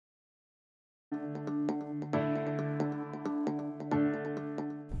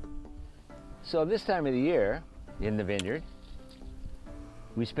So this time of the year in the vineyard,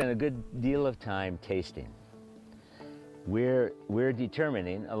 we spend a good deal of time tasting. We're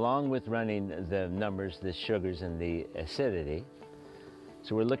determining, along with running the numbers, the sugars and the acidity,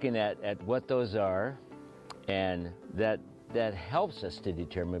 so we're looking at what those are, and that helps us to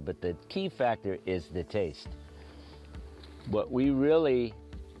determine, but the key factor is the taste. What we really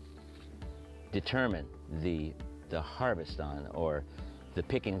determine the harvest on, or the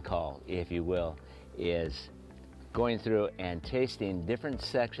pick and call, if you will, is going through and tasting different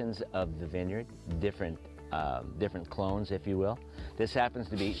sections of the vineyard, different clones, if you will. This happens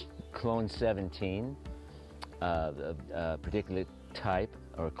to be clone 17, a particular type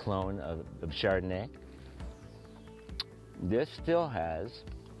or clone of Chardonnay. This still has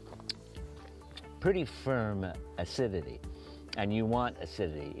pretty firm acidity, and you want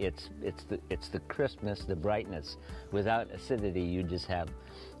acidity. It's the crispness, the brightness. Without acidity, you just have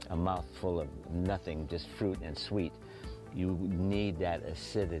a mouthful of nothing, just fruit and sweet. You need that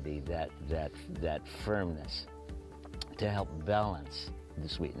acidity, that firmness to help balance the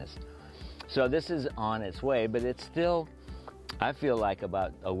sweetness. So this is on its way, but it's still, I feel like,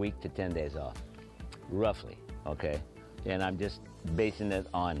 about a week to 10 days off, roughly, okay? And I'm just basing it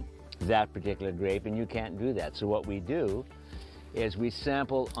on that particular grape, and you can't do that. So what we do is we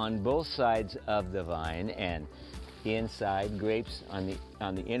sample on both sides of the vine, and inside grapes on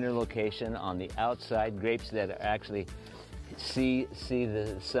the inner location, on the outside grapes that are actually see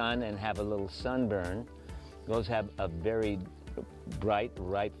the sun and have a little sunburn. Those have a very bright,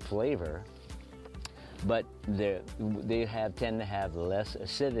 ripe flavor, but they tend to have less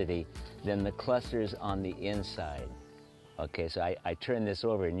acidity than the clusters on the inside. Okay, so I turn this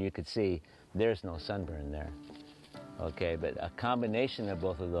over and you could see there's no sunburn there. Okay, but a combination of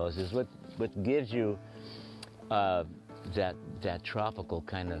both of those is what gives you that tropical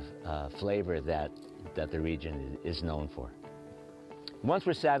kind of flavor that the region is known for. Once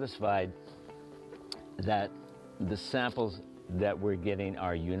we're satisfied that the samples that we're getting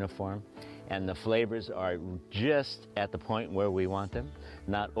are uniform and the flavors are just at the point where we want them,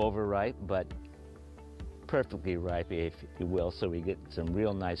 not overripe, but perfectly ripe, if you will, so we get some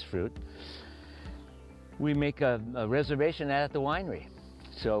real nice fruit, we make a reservation at the winery.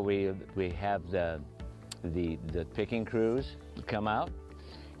 So we have the picking crews come out,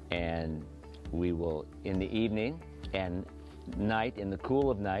 and we will, in the evening and night, in the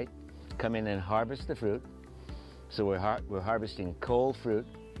cool of night, come in and harvest the fruit. So we're harvesting cold fruit,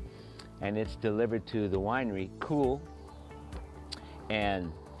 and it's delivered to the winery cool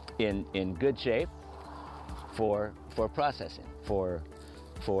and in good shape for processing, for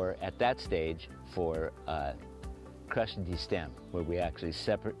at that stage for crush and destem, where we actually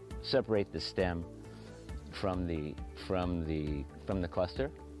separate the stem from the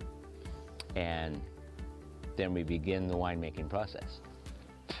cluster, and then we begin the winemaking process.